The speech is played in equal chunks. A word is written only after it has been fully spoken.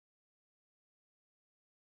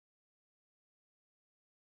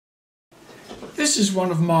This is one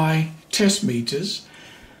of my test meters,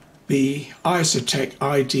 the ISOTECH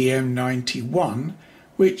IDM91,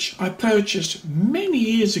 which I purchased many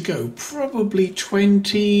years ago, probably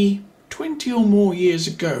 20 or more years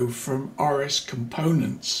ago from RS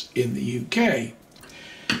Components in the UK.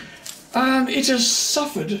 It has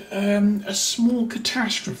suffered a small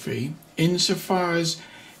catastrophe insofar as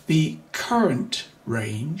the current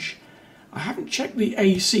range. I haven't checked the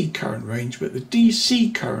AC current range, but the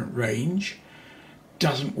DC current range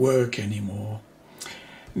doesn't work anymore.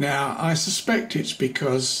 Now, I suspect it's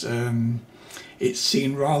because it's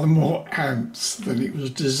seen rather more amps than it was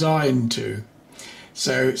designed to.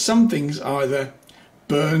 So something's either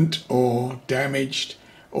burnt or damaged,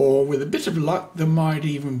 or with a bit of luck there might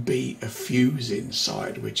even be a fuse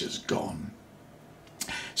inside which has gone.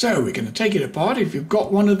 So we're going to take it apart. If you've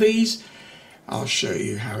got one of these, I'll show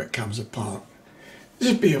you how it comes apart.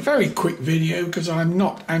 This will be a very quick video because I'm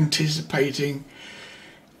not anticipating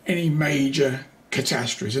any major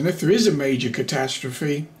catastrophes, and if there is a major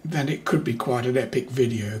catastrophe then it could be quite an epic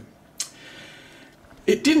video.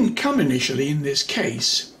 It didn't come initially in this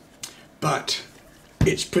case, but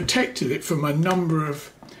it's protected it from a number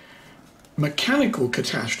of mechanical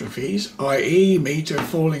catastrophes, i.e. meter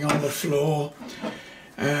falling on the floor.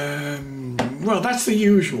 Well, that's the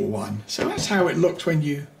usual one. So that's how it looked when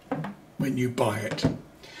you buy it.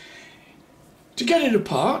 To get it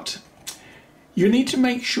apart, you need to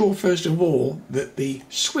make sure first of all that the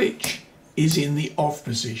switch is in the off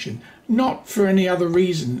position, not for any other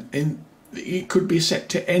reason. It could be set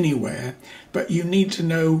to anywhere, but you need to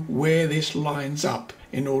know where this lines up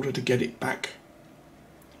in order to get it back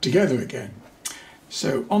together again.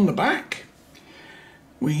 So on the back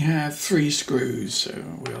we have 3 screws, so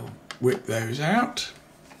we'll whip those out.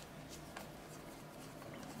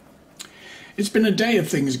 It's been a day of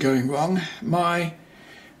things going wrong.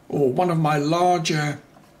 One of my larger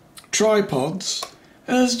tripods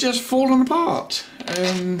has just fallen apart.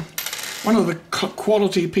 One of the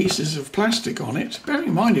quality pieces of plastic on it, bear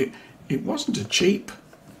in mind it wasn't a cheap.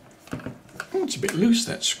 Oh, it's a bit loose,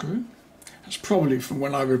 that screw. That's probably from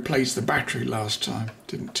when I replaced the battery last time.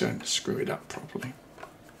 Didn't turn to screw it up properly.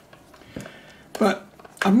 But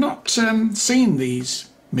I've not seen these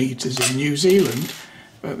meters in New Zealand,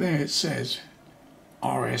 but there it says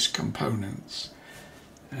RS Components.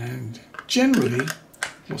 And generally,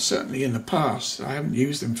 well, certainly in the past, I haven't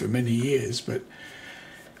used them for many years, but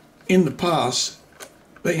in the past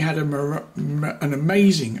they had an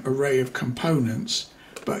amazing array of components,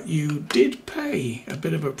 but you did pay a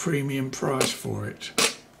bit of a premium price for it.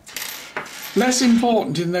 Less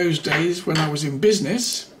important in those days when I was in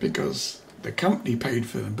business, because the company paid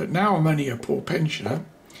for them, but now I'm only a poor pensioner.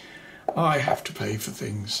 I have to pay for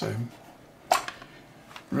things, so.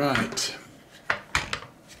 Right.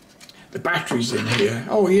 The battery's in here.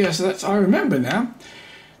 Oh yes, that's, I remember now.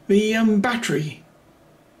 The battery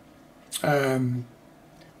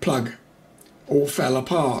plug all fell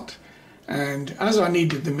apart, and as I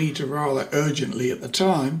needed the meter rather urgently at the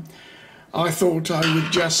time, I thought I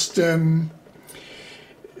would just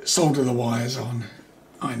solder the wires on.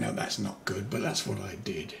 I know that's not good, but that's what I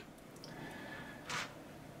did.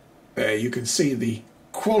 There you can see the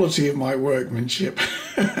quality of my workmanship.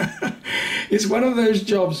 It's one of those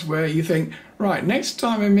jobs where you think, right, next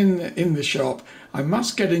time I'm in the shop I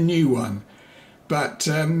must get a new one. But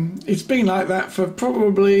it's been like that for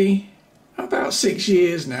probably about 6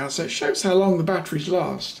 years now, so it shows how long the batteries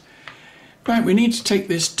last. Right, we need to take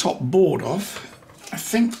this top board off. I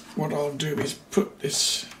think what I'll do is put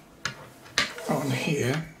this on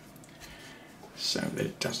here so that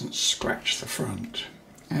it doesn't scratch the front.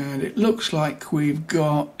 And it looks like we've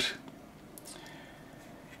got,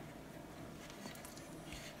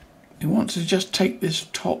 we want to just take this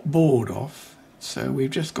top board off, so we've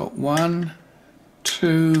just got 1,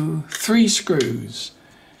 2, 3 screws.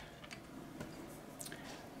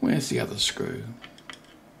 Where's the other screw?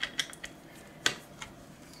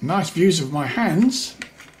 Nice views of my hands.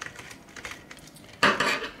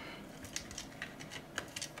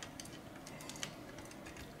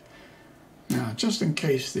 Now, just in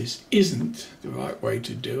case this isn't the right way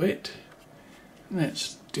to do it,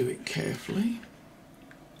 let's do it carefully.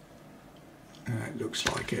 It looks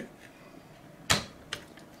like it.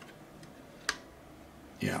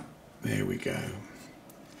 Yeah, there we go.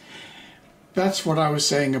 That's what I was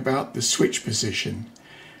saying about the switch position.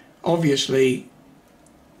 Obviously,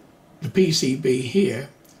 the PCB here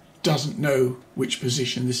doesn't know which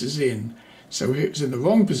position this is in. So if it's in the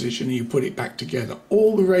wrong position and you put it back together,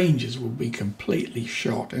 all the ranges will be completely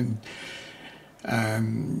shot, and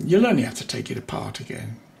you'll only have to take it apart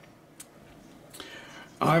again.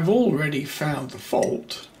 I've already found the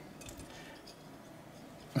fault.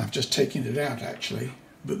 I've just taken it out actually,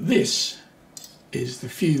 but this is the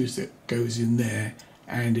fuse that goes in there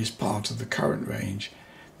and is part of the current range.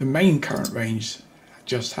 The main current range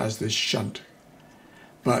just has this shunt,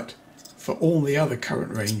 but for all the other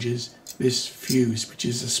current ranges, this fuse, which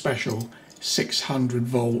is a special 600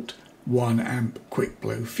 volt 1 amp quick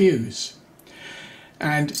blow fuse.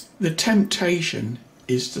 And the temptation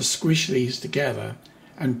is to squish these together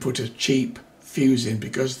and put a cheap fuse in,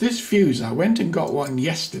 because this fuse, I went and got one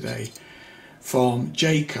yesterday from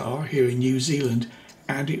J-Car here in New Zealand,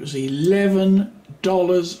 and it was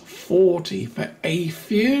 $11.40 for a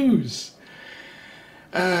fuse.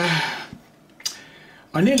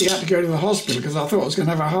 I nearly had to go to the hospital because I thought I was going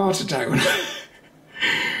to have a heart attack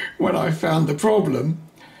when I found the problem.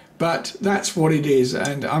 But that's what it is,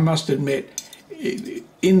 and I must admit,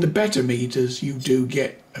 in the better meters you do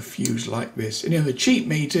get a fuse like this, and in the cheap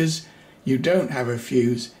meters you don't have a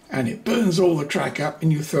fuse and it burns all the track up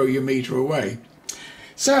and you throw your meter away.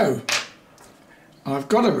 So I've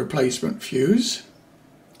got a replacement fuse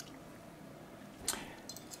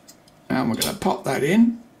and we're going to pop that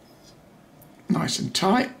in nice and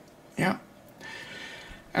tight, yeah,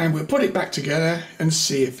 and we'll put it back together and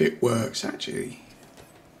see if it works. Actually,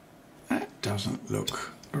 that doesn't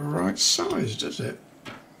look the right size, does it?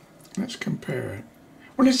 Let's compare it.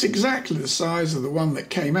 Well, it's exactly the size of the one that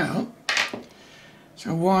came out,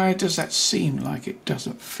 so why does that seem like it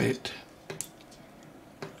doesn't fit?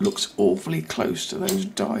 Looks awfully close to those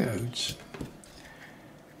diodes.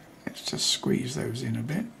 Let's just squeeze those in a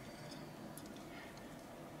bit.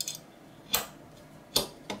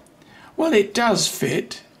 Well, it does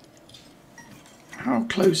fit. How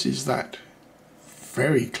close is that?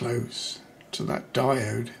 Very close to that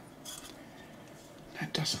diode.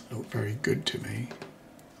 That doesn't look very good to me.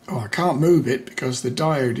 Oh, I can't move it because the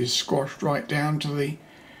diode is squashed right down to the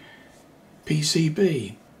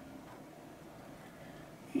PCB.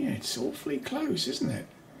 Yeah, it's awfully close, isn't it?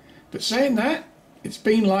 But saying that, it's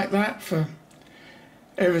been like that for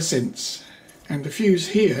ever since. And the fuse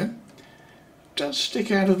here does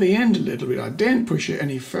stick out of the end a little bit. I daren't push it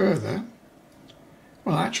any further.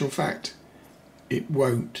 Well, actual fact, it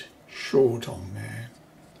won't short on there.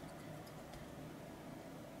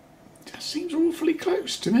 That seems awfully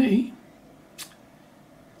close to me.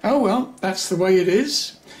 Oh well, that's the way it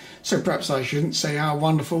is. So perhaps I shouldn't say how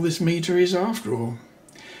wonderful this meter is after all,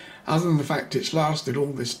 other than the fact it's lasted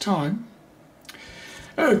all this time.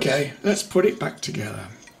 Okay, let's put it back together.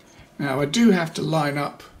 Now I do have to line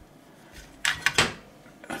up.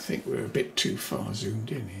 I think we're a bit too far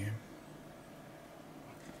zoomed in here.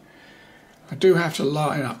 I do have to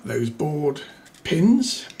line up those board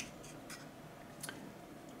pins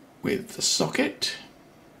with the socket.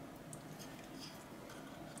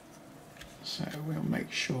 So we'll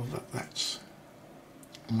make sure that that's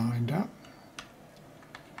lined up.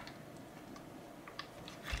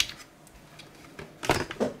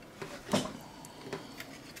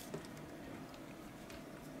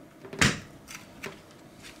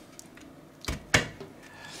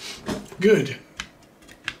 Good.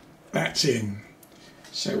 That's in.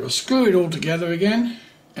 So we'll screw it all together again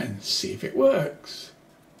and see if it works.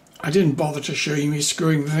 I didn't bother to show you me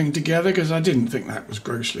screwing the thing together because I didn't think that was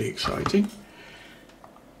grossly exciting.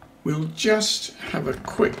 We'll just have a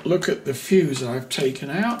quick look at the fuse I've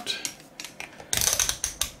taken out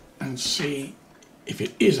and see if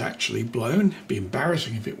it is actually blown. It'd be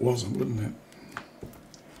embarrassing if it wasn't, wouldn't it?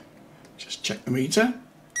 Just check the meter.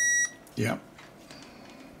 Yep.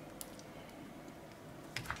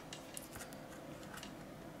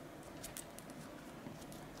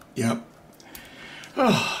 Yep.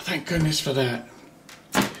 Oh, thank goodness for that.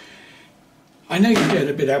 I know you get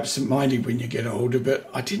a bit absent-minded when you get older, but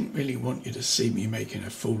I didn't really want you to see me making a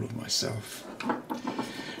fool of myself.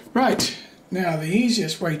 Right, now the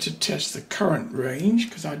easiest way to test the current range,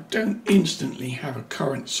 because I don't instantly have a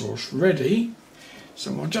current source ready,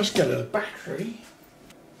 so I'll just get a battery.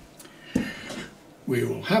 We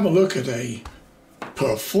will have a look at a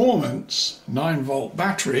performance 9-volt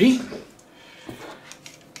battery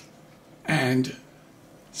and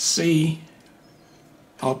see.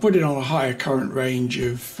 I'll put it on a higher current range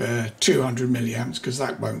of 200 milliamps because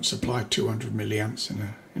that won't supply 200 milliamps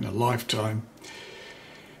in a lifetime.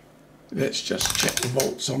 Let's just check the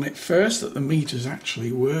volts on it first, that the meter's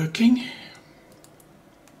actually working.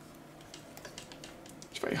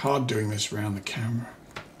 It's very hard doing this around the camera.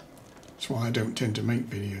 That's why I don't tend to make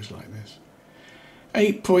videos like this.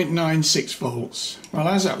 8.96 volts. Well,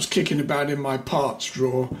 as that was kicking about in my parts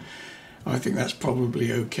drawer, I think that's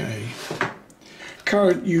probably okay.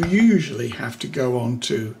 current, you usually have to go on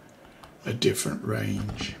to a different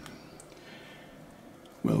range.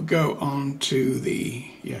 We'll go on to the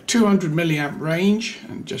 200 milliamp range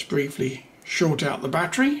and just briefly short out the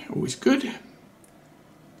battery, always good.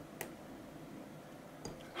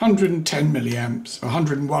 110 milliamps, or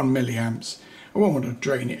 101 milliamps. I won't want to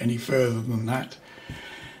drain it any further than that,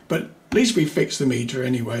 but at least we fixed the meter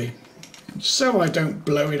anyway. And so I don't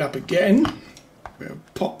blow it up again, we'll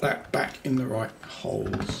pop that back in the right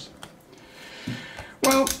holes.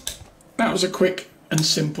 Well, that was a quick and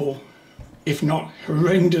simple, if not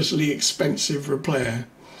horrendously expensive repair.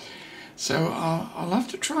 So I'll have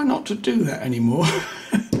to try not to do that anymore.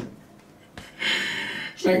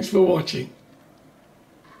 Thanks for watching.